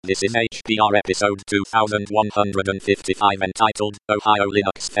This is HPR episode 2155 entitled Ohio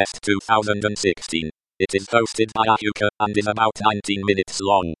LinuxFest 2016. It is hosted by Ahuka and is about 19 minutes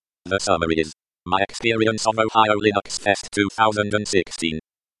long. The summary is my experience of Ohio LinuxFest 2016.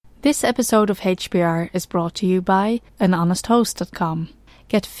 This episode of HPR is brought to you by anhonesthost.com.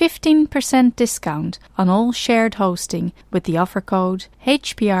 Get 15% discount on all shared hosting with the offer code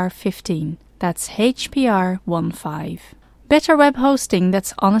HPR15. That's HPR15. Better web hosting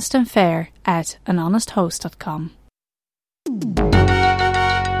that's honest and fair at anhonesthost.com.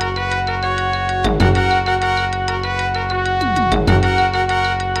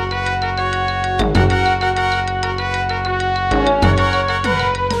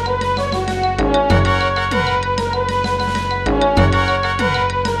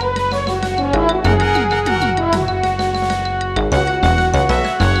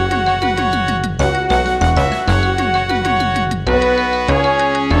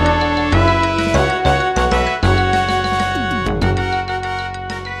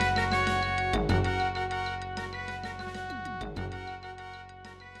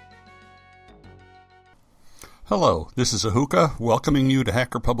 Hello, this is Ahuka, welcoming you to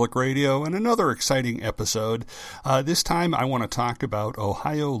Hacker Public Radio and another exciting episode. This time I want to talk about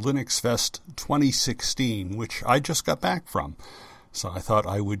Ohio LinuxFest 2016, which I just got back from. So I thought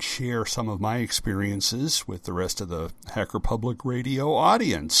I would share some of my experiences with the rest of the Hacker Public Radio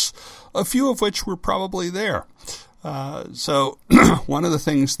audience, a few of which were probably there. So one of the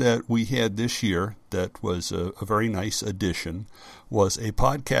things that we had this year that was a very nice addition was a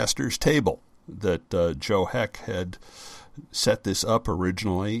podcaster's table. That Joe Heck had set this up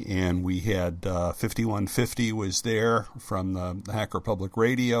originally, and we had 5150 was there from the Hacker Public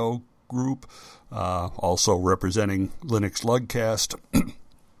Radio group, also representing Linux Lugcast.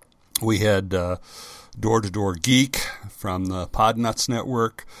 We had Door to Door Geek from the Podnuts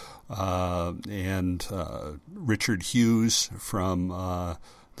Network, and Richard Hughes from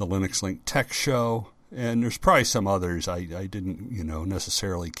the Linux Link Tech Show. And there's probably some others. I didn't,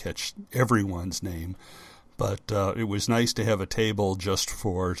 necessarily catch everyone's name. But it was nice to have a table just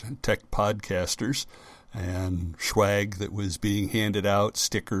for tech podcasters and swag that was being handed out,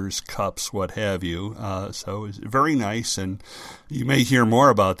 stickers, cups, what have you. So it was very nice. And you may hear more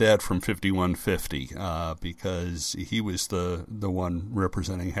about that from 5150 because he was the one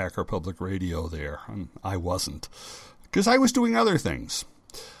representing Hacker Public Radio there. And I wasn't because I was doing other things.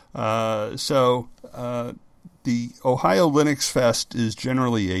 So the Ohio LinuxFest is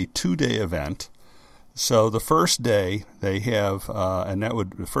generally a 2-day event. So the first day they have,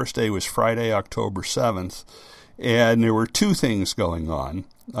 the first day was Friday, October 7th, and there were two things going on.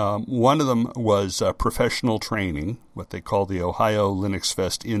 One of them was professional training, what they call the Ohio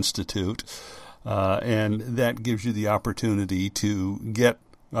LinuxFest Institute, and that gives you the opportunity to get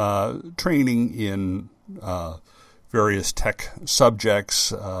training in various tech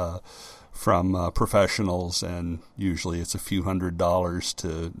subjects from professionals, and usually it's a few $100s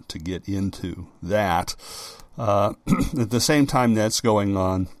to get into that. At the same time that's going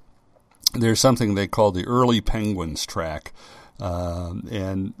on, there's something they call the Early Penguins track.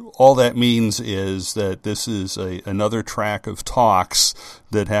 And all that means is that this is another track of talks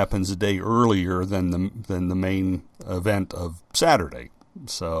that happens a day earlier than the main event of Saturday.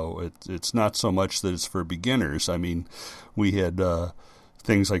 So it's not so much that it's for beginners. I mean, we had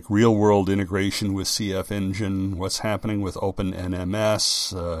things like real-world integration with CF Engine, what's happening with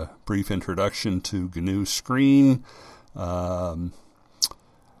OpenNMS, brief introduction to GNU Screen. I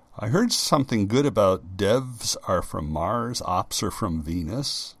heard something good about devs are from Mars, ops are from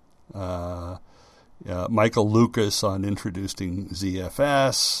Venus. Michael Lucas on introducing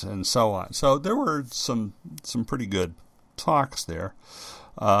ZFS, and so on. So there were some pretty good talks there.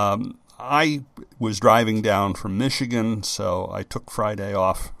 I was driving down from Michigan, so I took Friday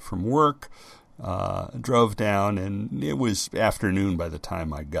off from work, drove down, and it was afternoon by the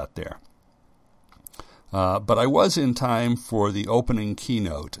time I got there. But I was in time for the opening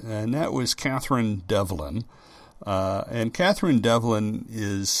keynote, and that was Catherine Devlin. And Catherine Devlin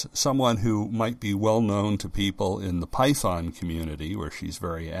is someone who might be well known to people in the Python community, where she's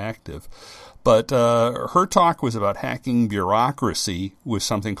very active. But her talk was about hacking bureaucracy with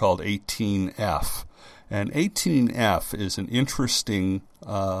something called 18F. And 18F is an interesting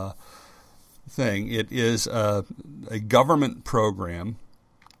thing. It is a government program.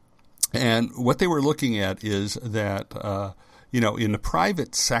 And what they were looking at is that, in the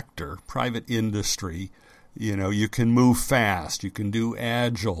private sector, private industry, you can move fast, you can do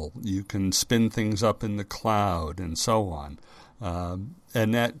agile, you can spin things up in the cloud, and so on.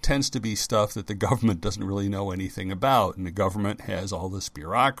 And that tends to be stuff that the government doesn't really know anything about. And the government has all this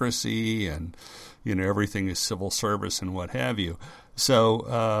bureaucracy and, everything is civil service and what have you.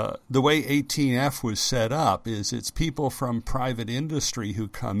 So the way 18F was set up is it's people from private industry who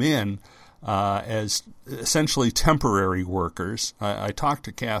come in as essentially temporary workers. I talked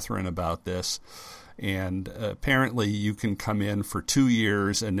to Catherine about this, and apparently you can come in for 2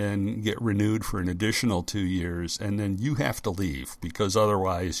 years and then get renewed for an additional 2 years, and then you have to leave because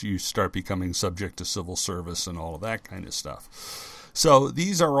otherwise you start becoming subject to civil service and all of that kind of stuff. So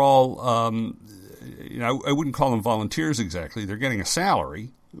these are all, I wouldn't call them volunteers exactly. They're getting a salary,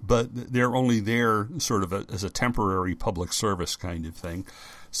 but they're only there sort of as a temporary public service kind of thing.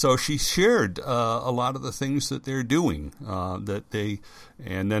 So she shared a lot of the things that they're doing. And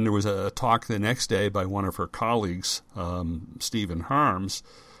then there was a talk the next day by one of her colleagues, Stephen Harms,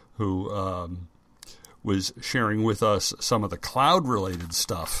 who was sharing with us some of the cloud-related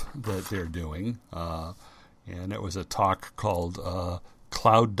stuff that they're doing. And it was a talk called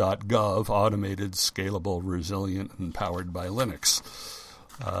Cloud.gov, Automated, Scalable, Resilient, and Powered by Linux.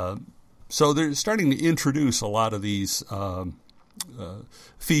 So they're starting to introduce a lot of these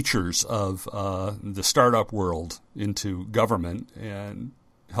features of the startup world into government and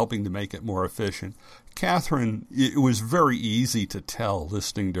helping to make it more efficient. Catherine, it was very easy to tell,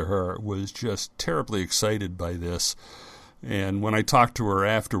 listening to her, was just terribly excited by this. And when I talked to her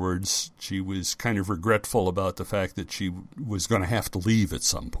afterwards, she was kind of regretful about the fact that she was going to have to leave at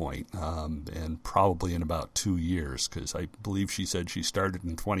some point, and probably in about 2 years, because I believe she said she started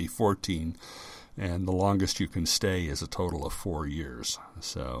in 2014, and the longest you can stay is a total of 4 years.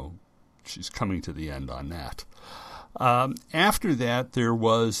 So she's coming to the end on that. After that, there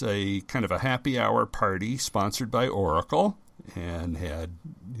was a kind of a happy hour party sponsored by Oracle, and had,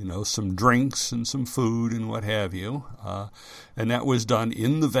 some drinks and some food and what have you. And that was done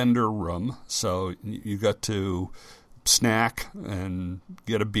in the vendor room. So you got to snack and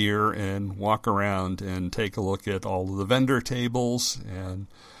get a beer and walk around and take a look at all of the vendor tables. And,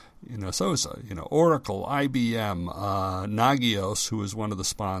 so it was, Oracle, IBM, Nagios, who was one of the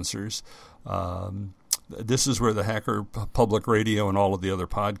sponsors. This is where the Hacker Public Radio and all of the other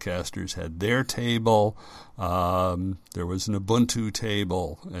podcasters had their table. There was an Ubuntu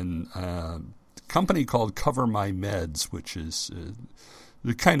table, and a company called Cover My Meds, which is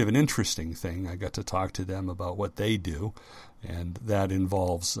kind of an interesting thing. I got to talk to them about what they do, and that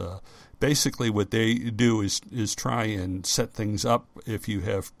involves basically what they do is try and set things up if you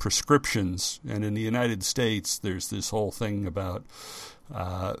have prescriptions. And in the United States, there's this whole thing about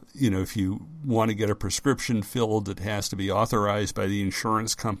if you want to get a prescription filled, it has to be authorized by the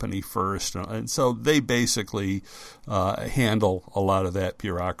insurance company first. And so they basically handle a lot of that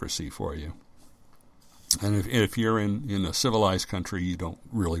bureaucracy for you. And if you're in a civilized country, you don't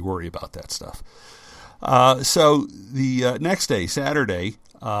really worry about that stuff. So the next day, Saturday,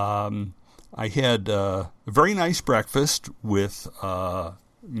 I had a very nice breakfast with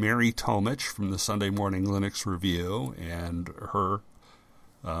Mary Tomich from the Sunday Morning Linux Review and her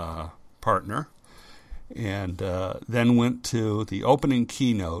partner, and then went to the opening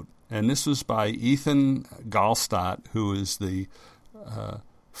keynote, and this was by Ethan Galstadt, who is the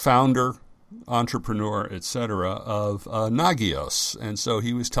founder, entrepreneur, etc. of Nagios. And so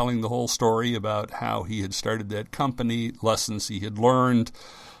he was telling the whole story about how he had started that company, lessons he had learned,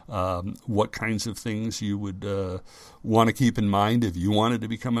 what kinds of things you would want to keep in mind if you wanted to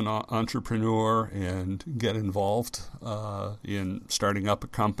become an entrepreneur and get involved in starting up a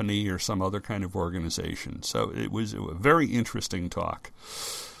company or some other kind of organization. So it was a very interesting talk.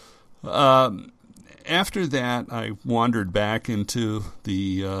 After that, I wandered back into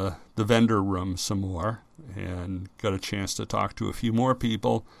the vendor room some more and got a chance to talk to a few more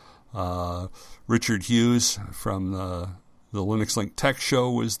people. Richard Hughes from the Linux Link Tech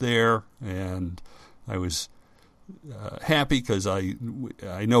Show was there, and I was happy because I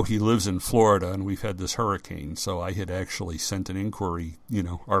know he lives in Florida, and we've had this hurricane, so I had actually sent an inquiry,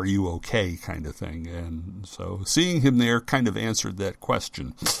 are you okay kind of thing, and so seeing him there kind of answered that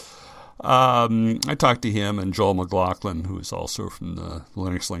question. I talked to him and Joel McLaughlin, who is also from the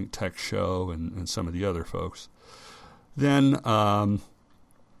Linux Link Tech Show, and some of the other folks. Then I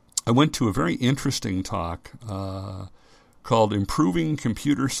went to a very interesting talk called Improving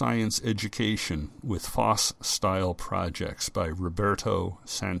Computer Science Education with FOSS-Style Projects by Roberto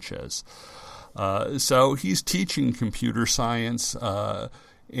Sanchez. So he's teaching computer science,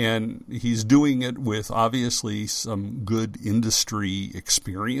 and he's doing it with obviously some good industry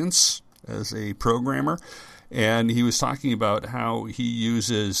experience as a programmer. And he was talking about how he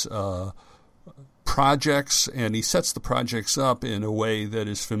uses projects, and he sets the projects up in a way that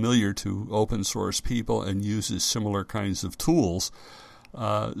is familiar to open source people and uses similar kinds of tools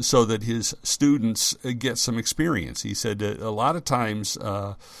so that his students get some experience. He said that a lot of times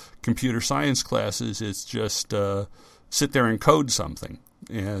computer science classes, it's just sit there and code something.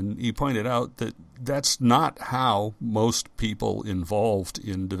 And he pointed out that that's not how most people involved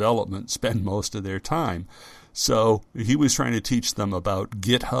in development spend most of their time. So he was trying to teach them about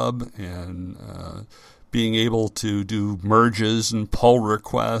GitHub and being able to do merges and pull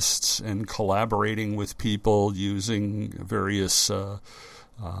requests and collaborating with people using various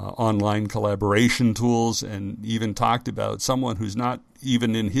online collaboration tools, and even talked about someone who's not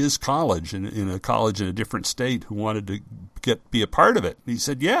even in his college, in a college in a different state, who wanted to be a part of it. He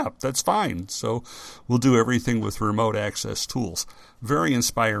said, yeah, that's fine. So we'll do everything with remote access tools. Very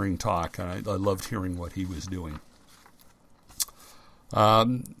inspiring talk. I loved hearing what he was doing.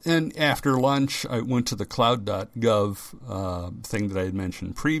 And after lunch, I went to the cloud.gov thing that I had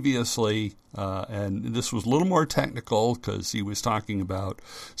mentioned previously, and this was a little more technical because he was talking about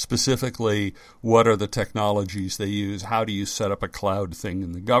specifically what are the technologies they use, how do you set up a cloud thing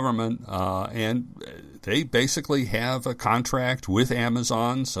in the government, and they basically have a contract with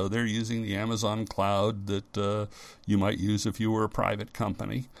Amazon, so they're using the Amazon cloud that you might use if you were a private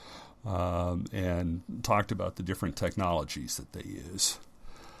company. And talked about the different technologies that they use.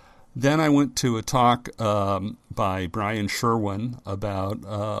 Then I went to a talk by Brian Sherwin about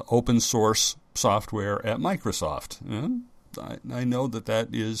open source software at Microsoft. And I know that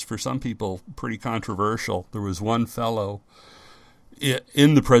is, for some people, pretty controversial. There was one fellow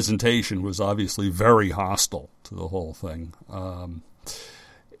in the presentation was obviously very hostile to the whole thing.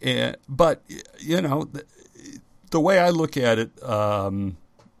 But, you know, the way I look at it,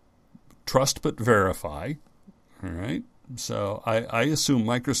 trust but verify, all right? So I assume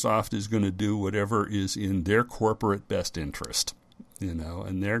Microsoft is going to do whatever is in their corporate best interest, you know,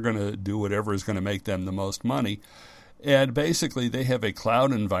 and they're going to do whatever is going to make them the most money. And basically they have a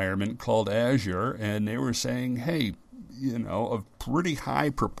cloud environment called Azure, and they were saying, hey, you know, a pretty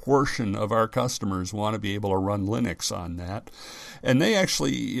high proportion of our customers want to be able to run Linux on that. And they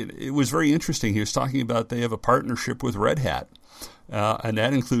actually, it was very interesting. He was talking about they have a partnership with Red Hat. And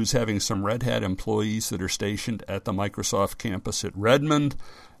that includes having some Red Hat employees that are stationed at the Microsoft campus at Redmond,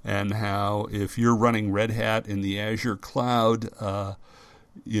 and how if you're running Red Hat in the Azure cloud,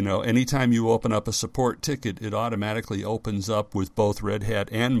 you know, anytime you open up a support ticket, it automatically opens up with both Red Hat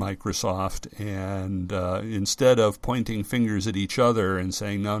and Microsoft. And instead of pointing fingers at each other and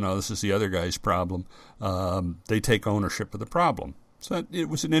saying, no, this is the other guy's problem, they take ownership of the problem. So it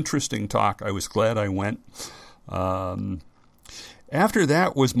was an interesting talk. I was glad I went. After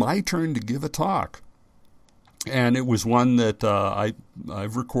that was my turn to give a talk. And it was one that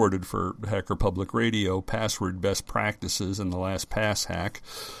I've recorded for Hacker Public Radio, Password Best Practices in the Last Pass Hack.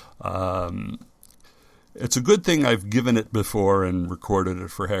 It's a good thing I've given it before and recorded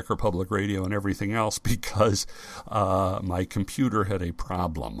it for Hacker Public Radio and everything else, because my computer had a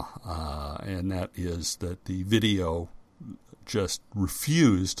problem, and that is that the video just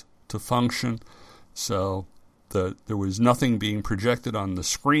refused to function. So there was nothing being projected on the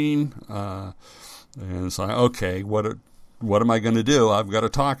screen, and so okay, what am I going to do? I've got a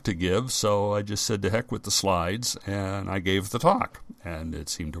talk to give, so I just said to heck with the slides, and I gave the talk, and it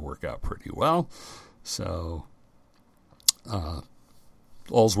seemed to work out pretty well. So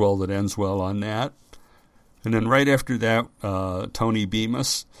all's well that ends well on that. And then right after that, Tony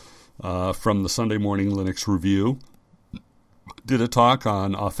Bemis from the Sunday Morning Linux Review did a talk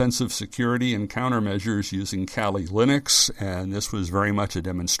on offensive security and countermeasures using Kali Linux, and this was very much a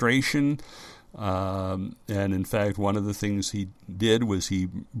demonstration. And in fact, one of the things he did was he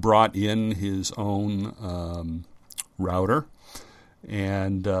brought in his own router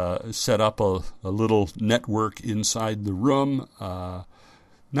and set up a little network inside the room,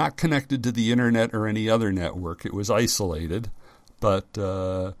 not connected to the internet or any other network. It was isolated,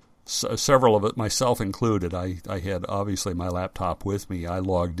 but several of it, myself included, I had obviously my laptop with me. I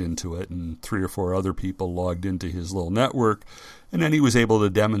logged into it, and 3 or 4 other people logged into his little network. And then he was able to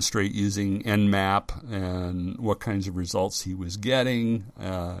demonstrate using Nmap and what kinds of results he was getting,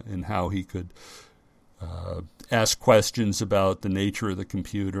 and how he could ask questions about the nature of the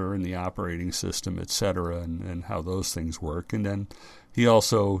computer and the operating system, etc., and how those things work. And then he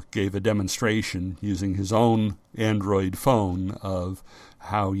also gave a demonstration using his own Android phone of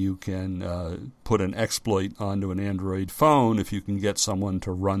how you can put an exploit onto an Android phone if you can get someone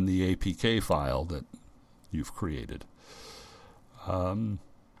to run the APK file that you've created.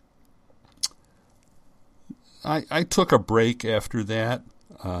 I took a break after that.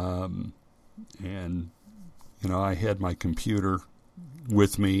 And, I had my computer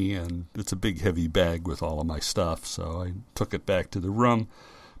with me, and it's a big heavy bag with all of my stuff, so I took it back to the room.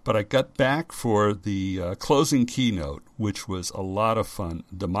 But I got back for the closing keynote, which was a lot of fun,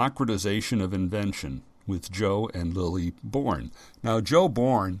 Democratization of Invention, with Joe and Lily Bourne. Now, Joe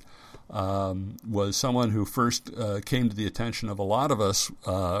Bourne was someone who first came to the attention of a lot of us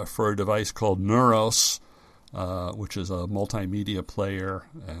for a device called Neuros, which is a multimedia player,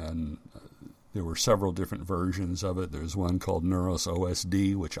 and there were several different versions of it. There's one called Neuros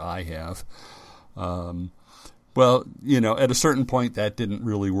OSD, which I have. Well, at a certain point, that didn't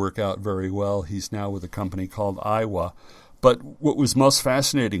really work out very well. He's now with a company called Iowa. But what was most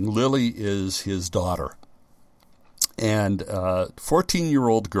fascinating, Lily is his daughter. And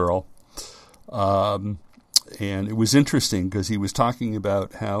 14-year-old girl. And it was interesting because he was talking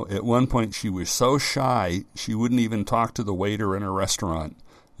about how at one point she was so shy, she wouldn't even talk to the waiter in a restaurant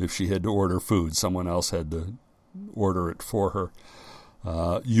if she had to order food. Someone else had to order it for her.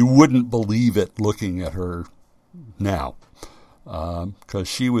 You wouldn't believe it looking at her now, because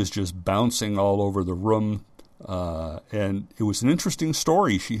she was just bouncing all over the room, and it was an interesting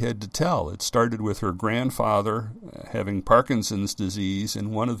story she had to tell. It started with her grandfather having Parkinson's disease,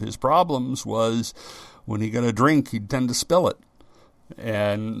 and one of his problems was when he got a drink, he'd tend to spill it.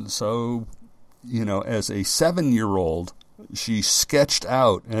 And so, as a 7-year-old, she sketched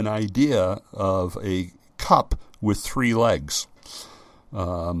out an idea of a cup with 3 legs.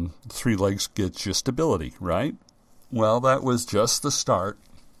 3 legs gets you stability, right? Well, that was just the start.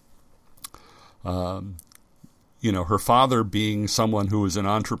 Her father, being someone who was an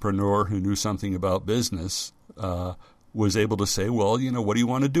entrepreneur who knew something about business, was able to say, well, what do you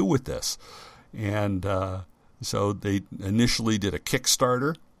want to do with this? And so they initially did a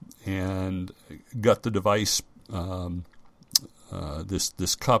Kickstarter and got the device,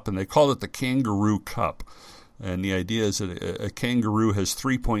 this cup, and they called it the Kangaroo Cup. And the idea is that a kangaroo has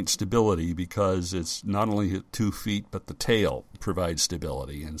 3-point stability because it's not only at 2 feet, but the tail provides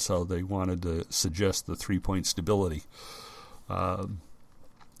stability. And so they wanted to suggest the 3-point stability. And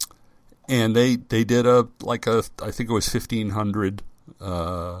they did I think it was 1,500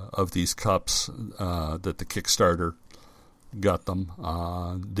 of these cups that the Kickstarter got them,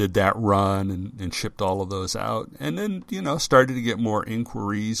 did that run and shipped all of those out. And then, started to get more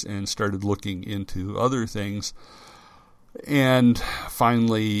inquiries and started looking into other things. And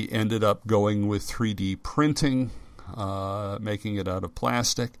finally ended up going with 3D printing, making it out of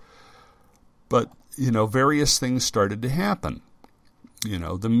plastic. But, various things started to happen.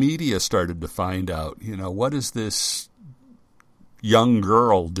 The media started to find out, what is this young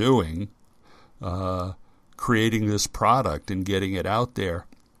girl doing, creating this product and getting it out there.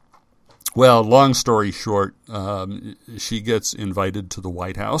 Well, long story short, she gets invited to the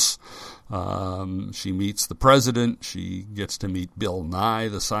White House. She meets the president. She gets to meet Bill Nye,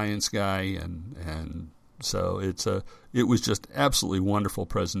 the science guy, and so it was just absolutely wonderful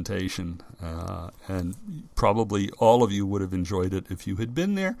presentation. And probably all of you would have enjoyed it if you had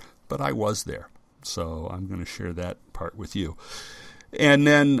been there, but I was there, so I'm going to share that part with you. And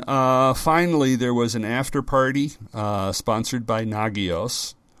then finally, there was an after party sponsored by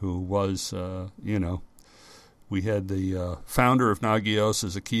Nagios, who was, we had the founder of Nagios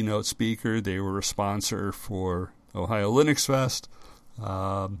as a keynote speaker. They were a sponsor for Ohio LinuxFest.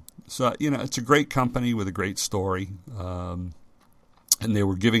 So, it's a great company with a great story. And they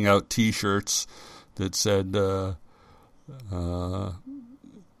were giving out T-shirts that said, the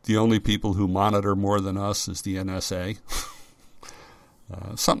only people who monitor more than us is the NSA.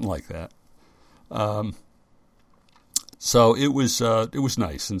 Something like that. So it was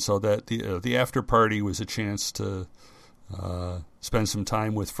nice, and so that the after party was a chance to spend some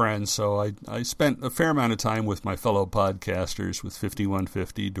time with friends. So I spent a fair amount of time with my fellow podcasters, with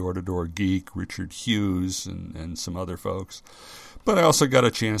 5150, Door to Door Geek, Richard Hughes, and some other folks. But I also got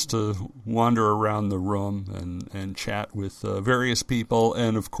a chance to wander around the room and chat with various people,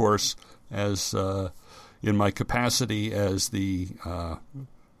 and of course, as in my capacity as the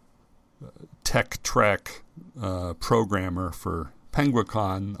tech track programmer for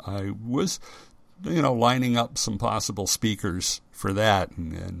PenguinCon, I was, lining up some possible speakers for that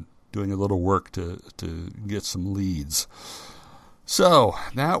and doing a little work to get some leads. So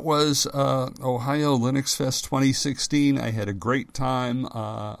that was Ohio LinuxFest 2016. I had a great time.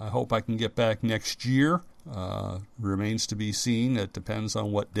 I hope I can get back next year. Remains to be seen. It depends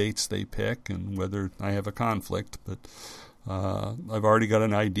on what dates they pick and whether I have a conflict. But I've already got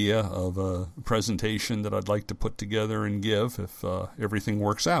an idea of a presentation that I'd like to put together and give if everything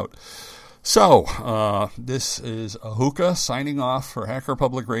works out. So, this is Ahuka signing off for Hacker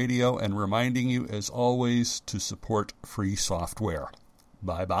Public Radio and reminding you, as always, to support free software.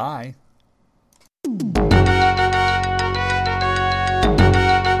 Bye-bye.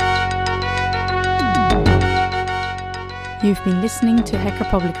 You've been listening to Hacker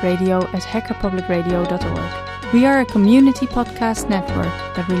Public Radio at hackerpublicradio.org. We are a community podcast network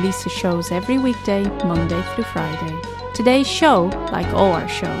that releases shows every weekday, Monday through Friday. Today's show, like all our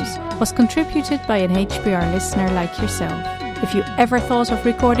shows, was contributed by an HPR listener like yourself. If you ever thought of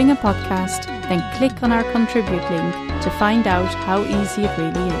recording a podcast, then click on our contribute link to find out how easy it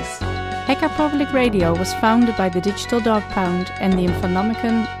really is. Hacker Public Radio was founded by the Digital Dog Pound and the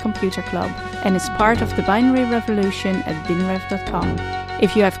Infonomicon Computer Club and is part of the binary revolution at binrev.com.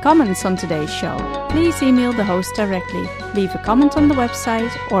 If you have comments on today's show, please email the host directly, leave a comment on the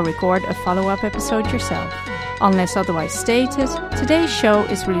website, or record a follow-up episode yourself. Unless otherwise stated, today's show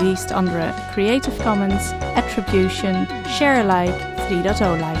is released under a Creative Commons Attribution Share Alike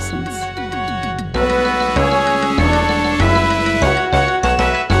 3.0 license.